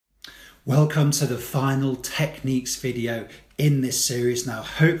Welcome to the final techniques video in this series. Now,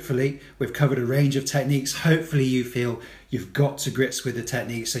 hopefully we've covered a range of techniques. Hopefully you feel you've got to grips with the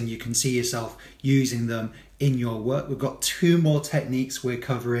techniques and you can see yourself using them in your work. We've got two more techniques we're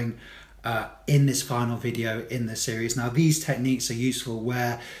covering in this final video in the series. Now, these techniques are useful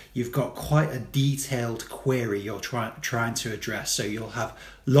where you've got quite a detailed query you're trying to address. So you'll have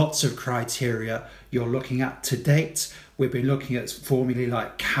lots of criteria you're looking at. To date, we've been looking at formulae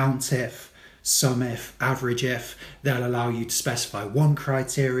like COUNTIF, SUMIF, AVERAGEIF. They'll allow you to specify one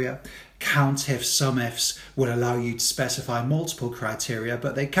criteria. COUNTIFs, SUMIFs will allow you to specify multiple criteria,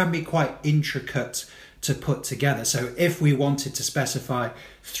 but they can be quite intricate to put together. So if we wanted to specify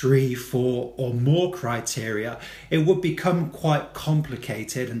 3, 4 or more criteria, it would become quite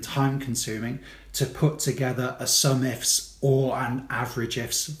complicated and time consuming to put together a SUMIFS or an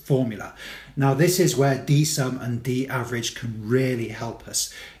AVERAGEIFS formula. Now, this is where DSUM and DAVERAGE can really help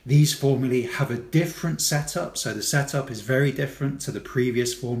us. These formulae have a different setup, so the setup is very different to the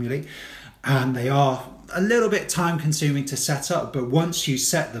previous formulae, and they are a little bit time consuming to set up, but once you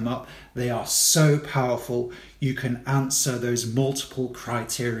set them up, they are so powerful. You can answer those multiple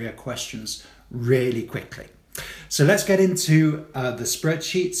criteria questions really quickly. So let's get into the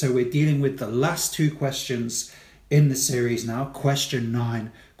spreadsheet. So we're dealing with the last two questions in the series now, question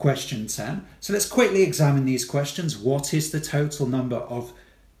 9, question 10. So let's quickly examine these questions. What is the total number of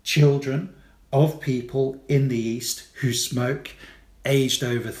children, of people in the East who smoke, aged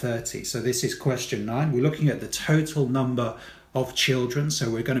over 30? So this is question 9. We're looking at the total number of children. So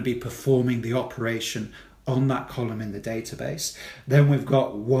we're going to be performing the operation on that column in the database. Then we've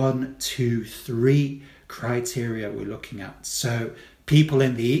got 1, 2, 3 criteria we're looking at. So people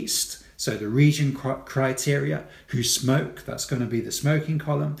in the East, so the region criteria, who smoke, that's going to be the smoking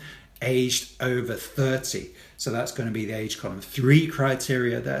column, aged over 30. So that's going to be the age column. 3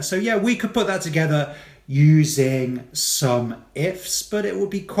 criteria there. So yeah, we could put that together using some ifs, but it would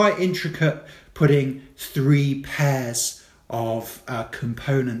be quite intricate putting 3 pairs of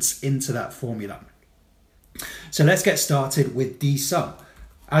components into that formula. So let's get started with DSUM.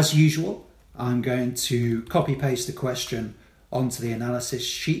 As usual, I'm going to copy paste the question onto the analysis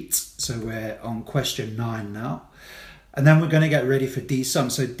sheet. So we're on question 9 now. And then we're going to get ready for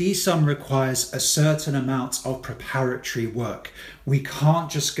DSUM. So DSUM requires a certain amount of preparatory work. We can't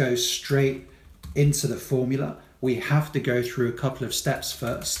just go straight into the formula. We have to go through a couple of steps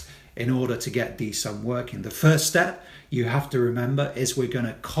first in order to get DSUM working. The first step you have to remember is we're going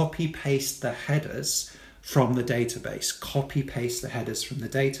to copy paste the headers from the database. Copy paste the headers from the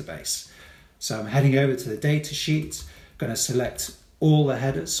database. So I'm heading over to the data sheet, going to select all the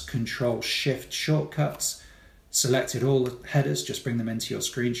headers, Control Shift shortcuts, selected all the headers, just bring them into your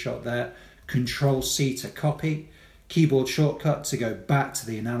screenshot there, Control C to copy, keyboard shortcut to go back to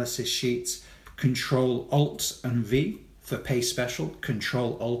the analysis sheet, Control Alt and V for paste special,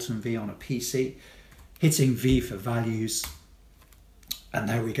 Control Alt and V on a PC, hitting V for values, and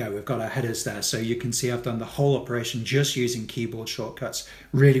there we go, we've got our headers there. So you can see I've done the whole operation just using keyboard shortcuts.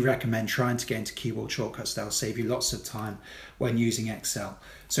 Really recommend trying to get into keyboard shortcuts. That'll save you lots of time when using Excel.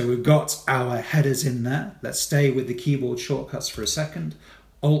 So we've got our headers in there. Let's stay with the keyboard shortcuts for a second.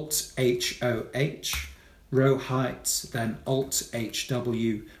 Alt H-O-H, row height, then Alt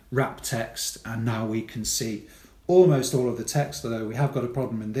H-W, wrap text, and now we can see almost all of the text, although we have got a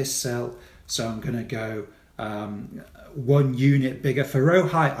problem in this cell. So I'm going to go 1 unit bigger. For row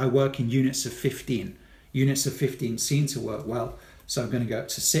height, I work in units of 15. Units of 15 seem to work well. So I'm going to go up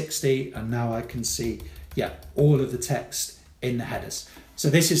to 60, and now I can see, yeah, all of the text in the headers. So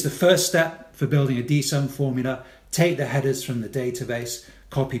this is the first step for building a DSUM formula. Take the headers from the database,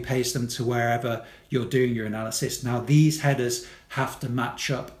 copy paste them to wherever you're doing your analysis. Now these headers have to match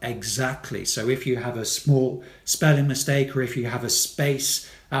up exactly. So if you have a small spelling mistake or if you have a space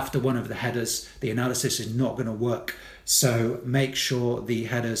after one of the headers, the analysis is not going to work. So make sure the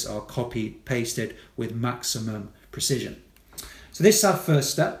headers are copied, pasted with maximum precision. So this is our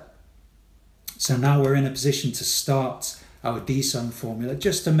first step. So now we're in a position to start our DSUM formula.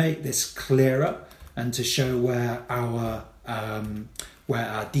 Just to make this clearer and to show where our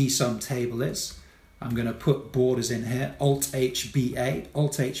DSUM table is, I'm going to put borders in here, Alt-HBA.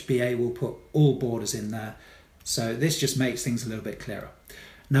 Alt-HBA will put all borders in there. So this just makes things a little bit clearer.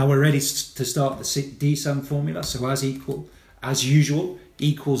 Now we're ready to start the DSUM formula. So as usual,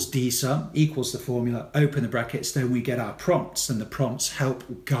 equals DSUM, equals the formula, open the brackets, then we get our prompts, and the prompts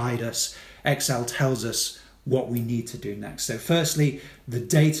help guide us. Excel tells us what we need to do next. So firstly, the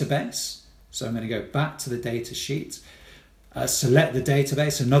database. So I'm going to go back to the data sheet, select the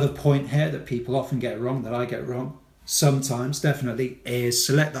database. Another point here that people often get wrong, that I get wrong. sometimes, definitely, is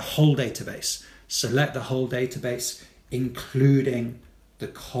select the whole database. Select the whole database, including the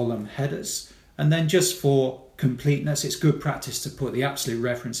column headers. And then just for completeness, it's good practice to put the absolute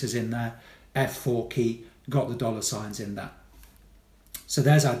references in there, F4 key, got the dollar signs in that. So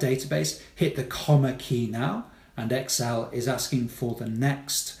there's our database. Hit the comma key now, and Excel is asking for the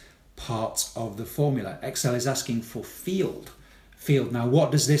next part of the formula. Excel is asking for field. Now,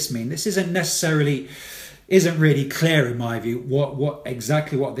 what does this mean? This isn't really clear in my view what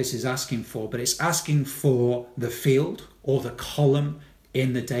exactly this is asking for, but it's asking for the field or the column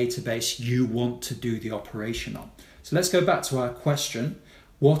in the database you want to do the operation on. So let's go back to our question.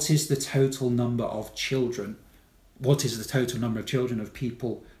 What is the total number of children? What is the total number of children of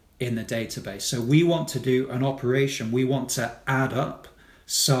people in the database? So we want to do an operation. We want to add up,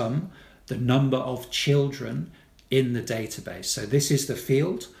 sum the number of children in the database. So this is the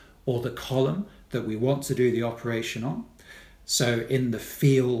field or the column that we want to do the operation on. So in the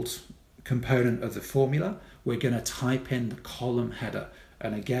field component of the formula, we're going to type in the column header.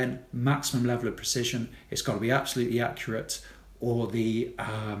 And again, maximum level of precision. It's got to be absolutely accurate, or the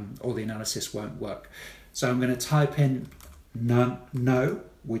analysis won't work. So I'm going to type in no,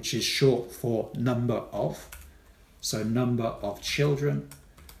 which is short for number of. So number of children.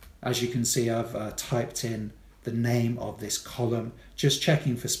 As you can see, I've typed in the name of this column, just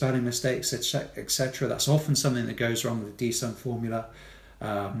checking for spelling mistakes, etc. That's often something that goes wrong with the DSUM formula.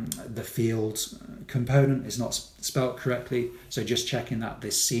 The field component is not spelt correctly, so just checking that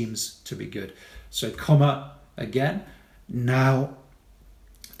this seems to be good. So comma again. Now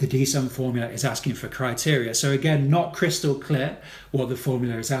the DSUM formula is asking for criteria. So again, not crystal clear what the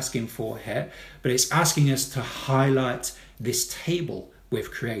formula is asking for here, but it's asking us to highlight this table we've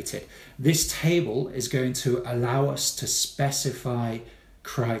created. This table is going to allow us to specify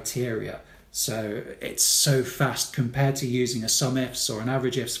criteria. So it's so fast compared to using a SUMIFS or an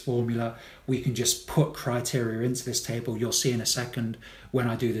AVERAGEIFS formula. We can just put criteria into this table. You'll see in a second when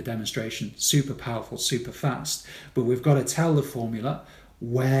I do the demonstration. Super powerful, super fast. But we've got to tell the formula,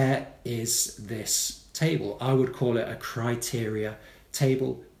 where is this table? I would call it a criteria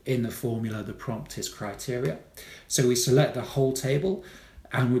table. In the formula, the prompt is criteria. So we select the whole table,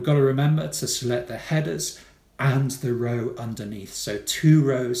 and we've got to remember to select the headers and the row underneath. So 2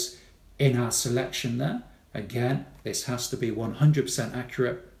 rows in our selection there. Again, this has to be 100%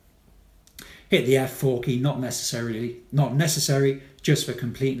 accurate. Hit the F4 key, not necessary, just for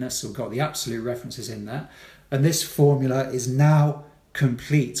completeness. So we've got the absolute references in there. And this formula is now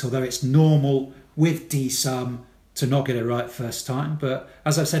complete, although it's normal with DSUM to not get it right first time. But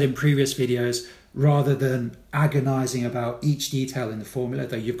as I've said in previous videos, rather than agonizing about each detail in the formula,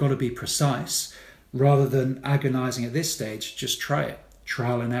 though you've got to be precise, rather than agonizing at this stage, just try it.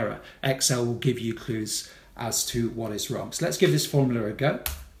 Trial and error. Excel will give you clues as to what is wrong. So let's give this formula a go.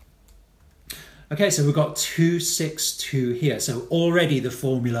 Okay, so we've got 262 here. So already the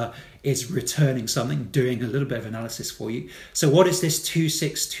formula is returning something, doing a little bit of analysis for you. So what is this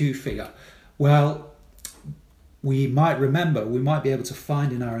 262 figure? Well, we might be able to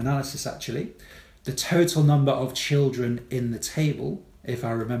find in our analysis actually, the total number of children in the table, if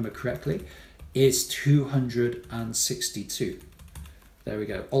I remember correctly, is 262. There we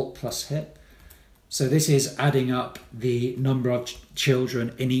go, Alt plus hit. So this is adding up the number of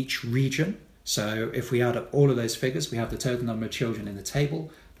children in each region. So if we add up all of those figures, we have the total number of children in the table.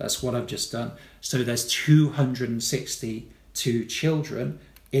 That's what I've just done. So there's 262 children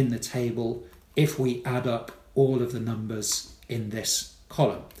in the table if we add up all of the numbers in this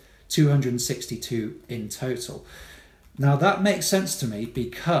column. 262 in total. Now that makes sense to me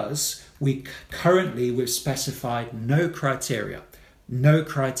because we've specified no criteria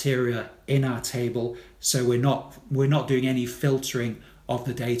in our table, so we're not doing any filtering of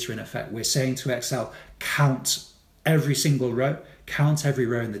the data in effect. We're saying to Excel, count every single row, count every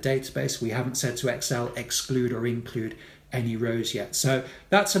row in the database. We haven't said to Excel exclude or include any rows yet. So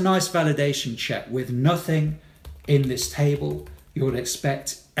that's a nice validation check. With nothing in this table, you would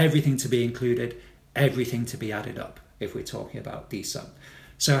expect everything to be included, everything to be added up if we're talking about DSUM.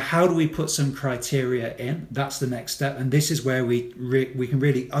 So how do we put some criteria in? That's the next step, and this is where we can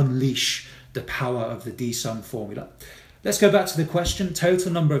really unleash the power of the DSUM formula. Let's go back to the question.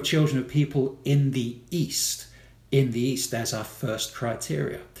 Total number of children of people in the East. In the East, there's our first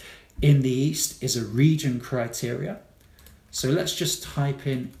criteria. In the East is a region criteria. So let's just type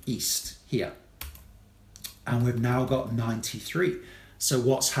in East here. And we've now got 93. So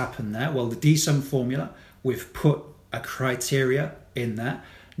what's happened there? Well, the DSUM formula, we've put a criteria in there.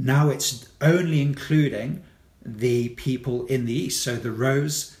 Now it's only including the people in the East. So the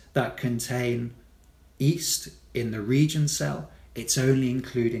rows that contain East in the region cell, it's only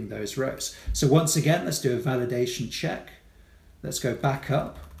including those rows. So once again, let's do a validation check. Let's go back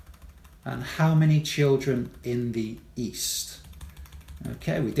up. And how many children in the East?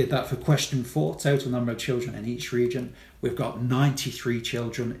 Okay, we did that for question 4, total number of children in each region. We've got 93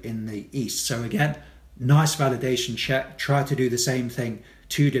 children in the East. So again, nice validation check. Try to do the same thing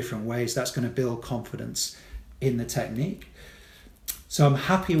 2 different ways. That's going to build confidence in the technique. So I'm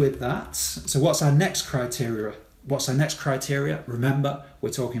happy with that. So what's our next criteria? Remember, we're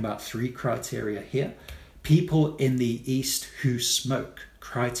talking about 3 criteria here. People in the East who smoke.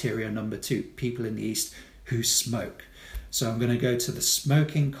 Criteria number 2, people in the East who smoke. So I'm going to go to the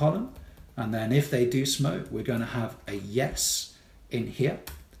smoking column, and then if they do smoke, we're going to have a yes in here.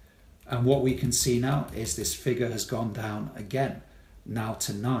 And what we can see now is this figure has gone down again, now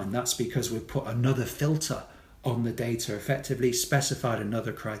to 9. That's because we've put another filter on the data, effectively specified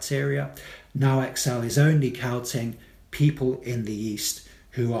another criteria. Now Excel is only counting people in the East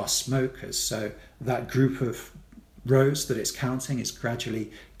who are smokers. So that group of rows that it's counting is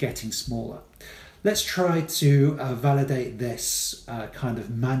gradually getting smaller. Let's try to validate this kind of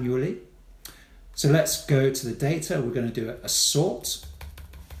manually. So let's go to the data. We're going to do a sort.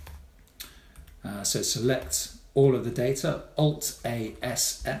 So select all of the data.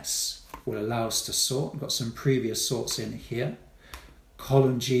 Alt-A-S-S will allow us to sort. We've got some previous sorts in here.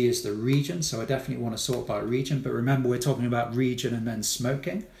 Column G is the region, so I definitely want to sort by region, but remember we're talking about region and then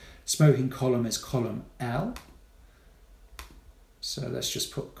smoking. Smoking column is column L. So let's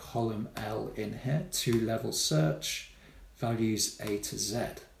just put column L in here, 2-level search, values A to Z.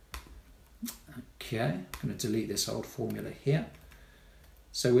 Okay, I'm going to delete this old formula here.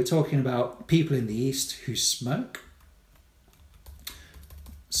 So we're talking about people in the East who smoke.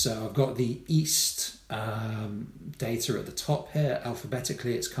 So I've got the East data at the top here.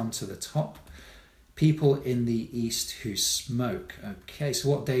 Alphabetically, it's come to the top. People in the East who smoke. Okay, so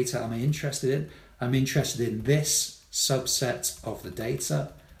what data am I interested in? I'm interested in this subset of the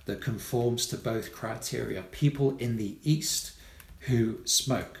data that conforms to both criteria. People in the East who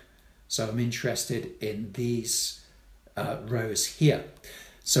smoke. So I'm interested in these rows here.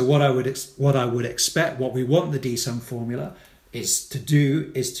 So what I would expect, what we want the DSUM formula is to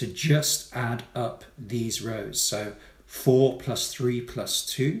do is to just add up these rows. So 4 plus 3 plus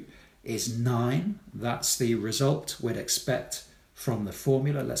 2 is 9. That's the result we'd expect from the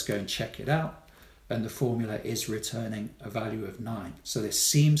formula. Let's go and check it out. And the formula is returning a value of 9. So this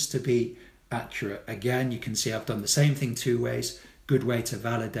seems to be accurate. Again, you can see I've done the same thing 2 ways. Good way to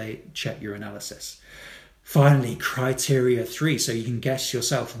validate, check your analysis. Finally, criteria 3. So you can guess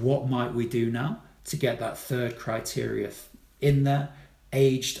yourself, what might we do now to get that third criteria in there?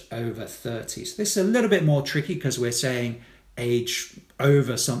 Aged over 30. So this is a little bit more tricky because we're saying age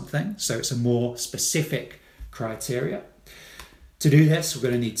over something. So it's a more specific criteria. To do this, we're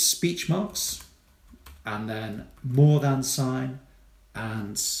going to need speech marks, and then more than sign,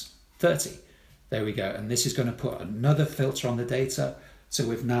 and 30. There we go. And this is going to put another filter on the data. So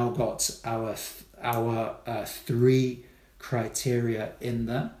we've now got our 3 criteria in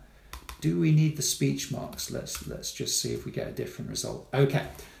there. Do we need the speech marks? Let's just see if we get a different result. Okay,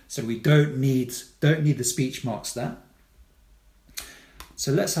 so we don't need the speech marks there.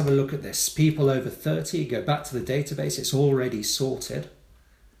 So let's have a look at this. People over 30, go back to the database. It's already sorted.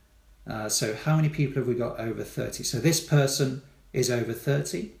 So how many people have we got over 30? So this person is over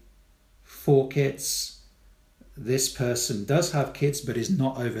 30, 4 kids. This person does have kids but is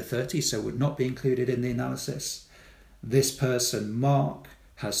not over 30, so would not be included in the analysis. This person, Mark,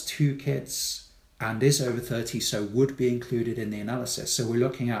 has 2 kids and is over 30, so would be included in the analysis. So we're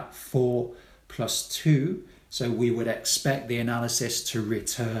looking at 4 plus 2, so we would expect the analysis to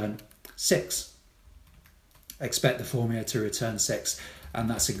return 6. Expect the formula to return 6. And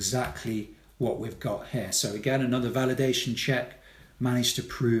that's exactly what we've got here. So again, another validation check, managed to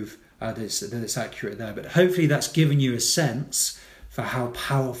prove that it's accurate there. But hopefully that's given you a sense for how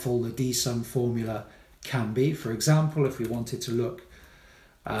powerful the DSUM formula can be. For example, if we wanted to look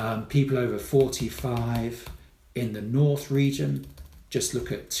people over 45 in the North region, just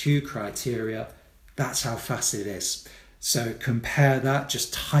look at 2 criteria. That's how fast it is. So compare that,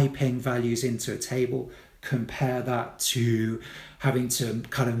 just typing values into a table, compare that to having to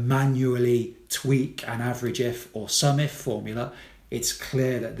kind of manually tweak an AVERAGEIF or SUMIF formula. It's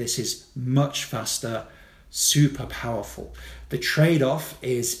clear that this is much faster, super powerful. The trade-off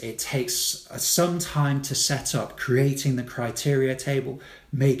is it takes some time to set up, creating the criteria table,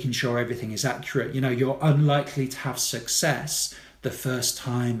 making sure everything is accurate. You know, you're unlikely to have success the first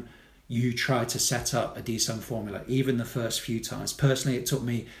time you try to set up a DSUM formula, even the first few times. Personally, it took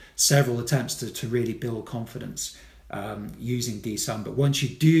me several attempts to really build confidence using DSUM. But once you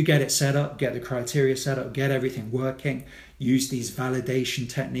do get it set up, get the criteria set up, get everything working, use these validation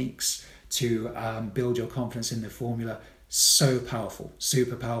techniques to build your confidence in the formula. So powerful,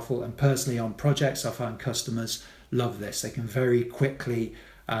 super powerful. And personally on projects, I find customers love this. They can very quickly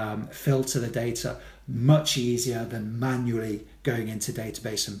filter the data, much easier than manually going into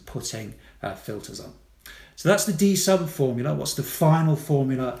database and putting filters on. So that's the DSUM formula. What's the final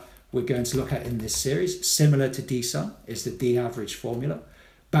formula we're going to look at in this series? Similar to DSUM is the DAVERAGE formula.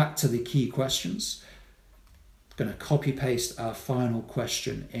 Back to the key questions. I'm going to copy paste our final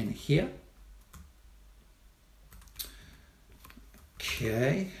question in here.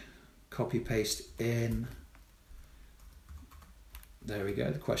 Okay, copy paste in. There we go,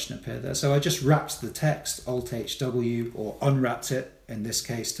 the question appeared there. So I just wrapped the text, Alt-HW, or unwrapped it in this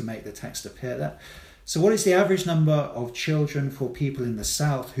case to make the text appear there. So what is the average number of children for people in the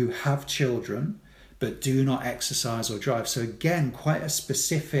South who have children but do not exercise or drive? So again, quite a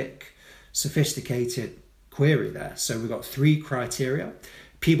specific, sophisticated query there. So we've got 3 criteria: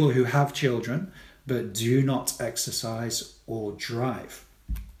 people who have children but do not exercise or drive.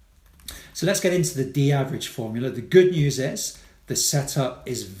 So let's get into the DAVERAGE formula. The good news is the setup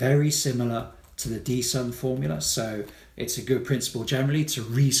is very similar to the DSUM formula, so it's a good principle generally to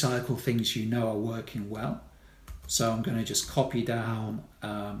recycle things you know are working well. So I'm going to just copy down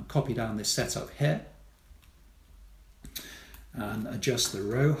this setup here and adjust the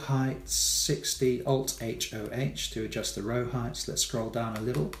row heights, 60, Alt-HOH to adjust the row heights. Let's scroll down a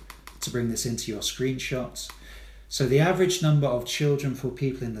little to bring this into your screenshots. So the average number of children for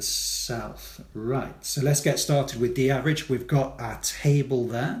people in the South. Right, so let's get started with DAVERAGE. We've got our table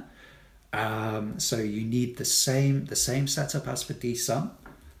there. So you need the same setup as for DSUM.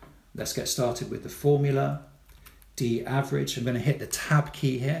 Let's get started with the formula. DAVERAGE. I'm going to hit the tab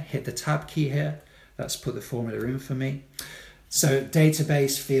key here. That's put the formula in for me. So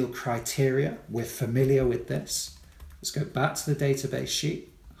database field criteria. We're familiar with this. Let's go back to the database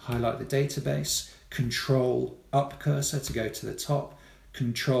sheet. Highlight the database. Control up cursor to go to the top.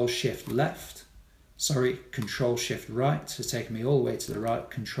 Control Shift left. Control Shift right to take me all the way to the right.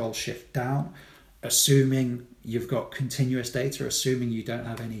 Control Shift down, assuming you've got continuous data, assuming you don't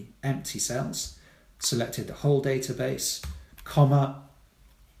have any empty cells. Selected the whole database, comma.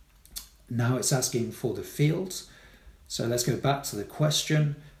 Now it's asking for the fields. So let's go back to the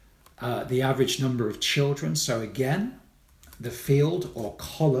question. The average number of children. So again, the field or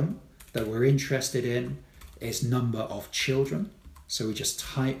column that we're interested in is number of children. So we just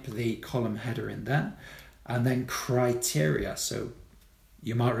type the column header in there, and then criteria. So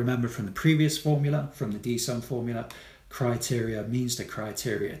you might remember from the previous formula, from the DSUM formula, criteria means the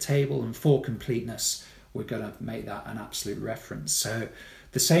criteria table, and for completeness, we're going to make that an absolute reference. So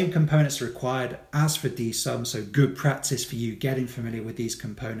the same components are required as for DSUM, so good practice for you getting familiar with these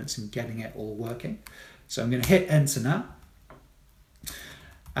components and getting it all working. So I'm going to hit enter now.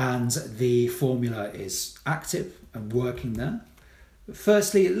 And the formula is active and working there.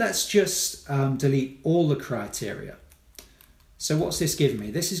 Firstly, let's just delete all the criteria. So what's this giving me?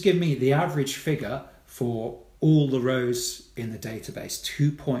 This is giving me the average figure for all the rows in the database,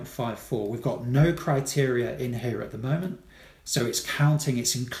 2.54. We've got no criteria in here at the moment. So it's counting,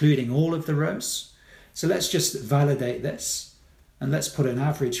 it's including all of the rows. So let's just validate this. And let's put an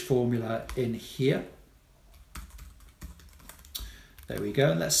average formula in here. There we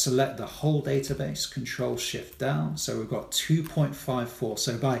go. Let's select the whole database, Control Shift down. So we've got 2.54.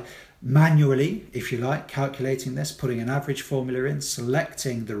 So by manually, if you like, calculating this, putting an average formula in,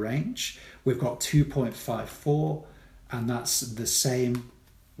 selecting the range, we've got 2.54, and that's the same.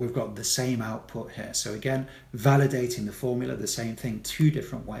 We've got the same output here. So again, validating the formula, the same thing, 2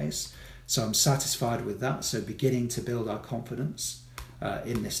 different ways. So I'm satisfied with that. So beginning to build our confidence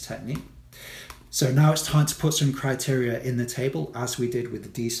in this technique. So now it's time to put some criteria in the table, as we did with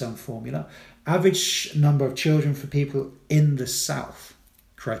the DSUM formula. Average number of children for people in the South.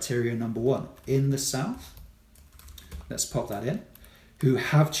 Criteria number 1, in the South. Let's pop that in. Who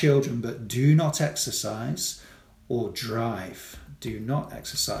have children but do not exercise or drive. Do not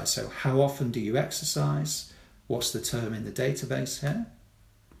exercise. So how often do you exercise? What's the term in the database here?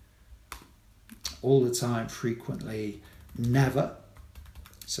 All the time, frequently, never.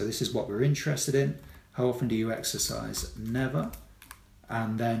 So this is what we're interested in. How often do you exercise? Never.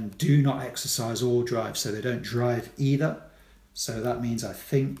 And then do not exercise or drive. So they don't drive either. So that means, I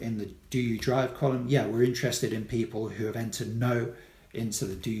think, in the do you drive column, yeah, we're interested in people who have entered no into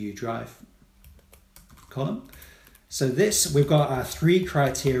the do you drive column. So this, we've got our 3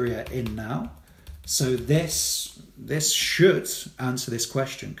 criteria in now. So this should answer this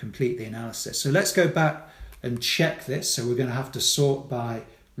question, complete the analysis. So let's go back and check this. So we're going to have to sort by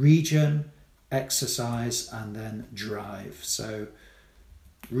region, exercise, and then drive. So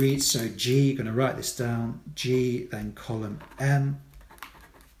G, you're going to write this down, G, then column M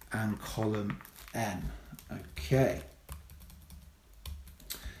and column N. Okay.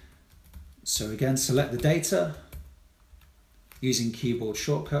 So again, select the data using keyboard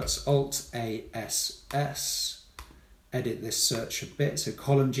shortcuts, Alt-A-S-S, edit this search a bit. So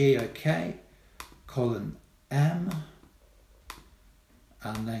column G, okay, column M,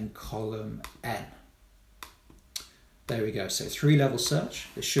 and then column N. There we go, so 3-level search.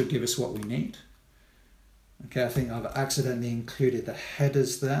 This should give us what we need. Okay, I think I've accidentally included the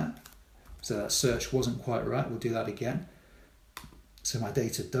headers there. So that search wasn't quite right, we'll do that again. So my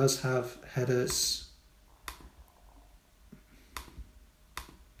data does have headers.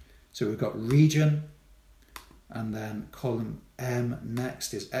 So we've got region, and then column M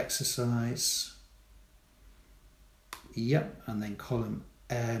next is exercise. Yep, and then column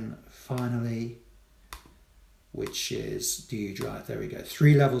N finally, which is do you drive? There we go.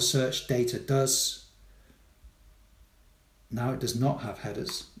 3-level search, data does. Now it does not have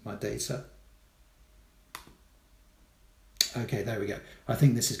headers, my data. Okay, there we go. I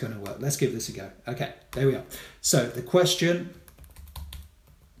think this is going to work. Let's give this a go. Okay, there we are. So the question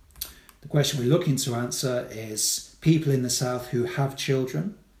we're looking to answer is people in the South who have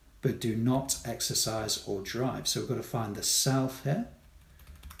children but do not exercise or drive. So we've got to find the South here.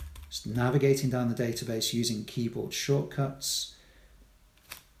 Just navigating down the database using keyboard shortcuts.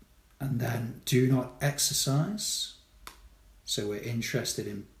 And then do not exercise. So we're interested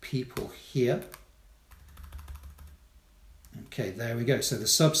in people here. Okay, there we go. So the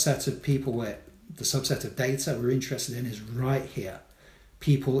subset of people the subset of data we're interested in is right here.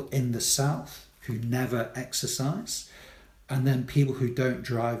 People in the South who never exercise, and then people who don't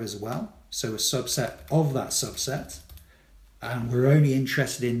drive as well. So a subset of that subset. And we're only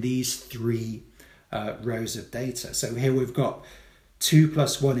interested in these 3 rows of data. So here we've got 2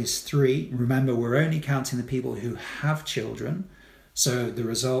 + 1 is 3. Remember, we're only counting the people who have children. So the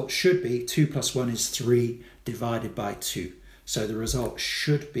result should be 2 + 1 is 3 divided by 2. So the result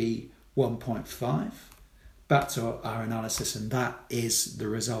should be 1.5. Back to our analysis, and that is the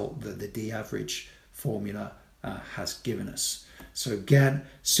result that the DAVERAGE formula has given us. So again,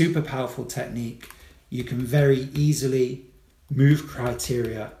 super powerful technique. You can very easily move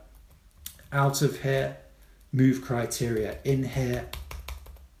criteria out of here, move criteria in here.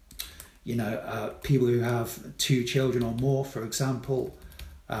 You know, people who have 2 children or more, for example,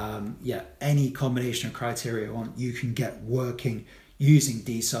 yeah, any combination of criteria you can get working using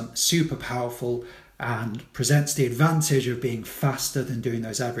DSUM. Super powerful and presents the advantage of being faster than doing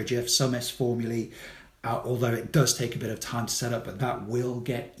those AVERAGEIF SUMIFS formulae, although it does take a bit of time to set up, but that will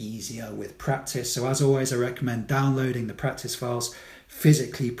get easier with practice. So as always, I recommend downloading the practice files,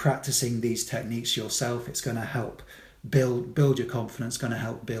 physically practicing these techniques yourself. It's going to help build your confidence, going to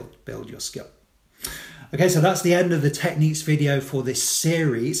help build your skill. Okay, so that's the end of the techniques video for this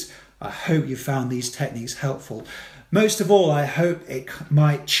series. I hope you found these techniques helpful. Most of all, I hope it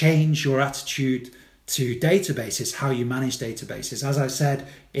might change your attitude to databases, how you manage databases. As I said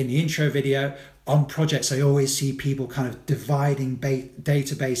in the intro video, on projects, I always see people kind of dividing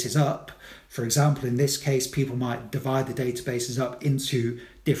databases up. For example, in this case, people might divide the databases up into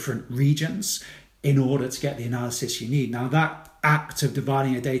different regions in order to get the analysis you need. Now, that act of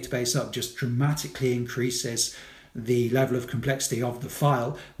dividing a database up just dramatically increases the level of complexity of the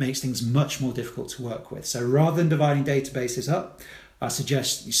file, makes things much more difficult to work with. So rather than dividing databases up, I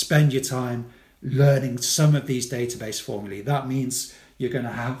suggest you spend your time learning some of these database formulae. That means you're going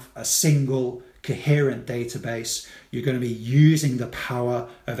to have a single coherent database. You're going to be using the power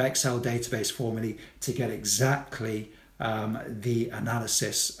of Excel Database Formulae to get exactly the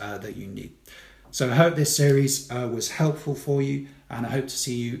analysis that you need. So I hope this series was helpful for you, and I hope to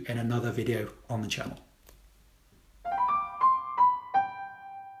see you in another video on the channel.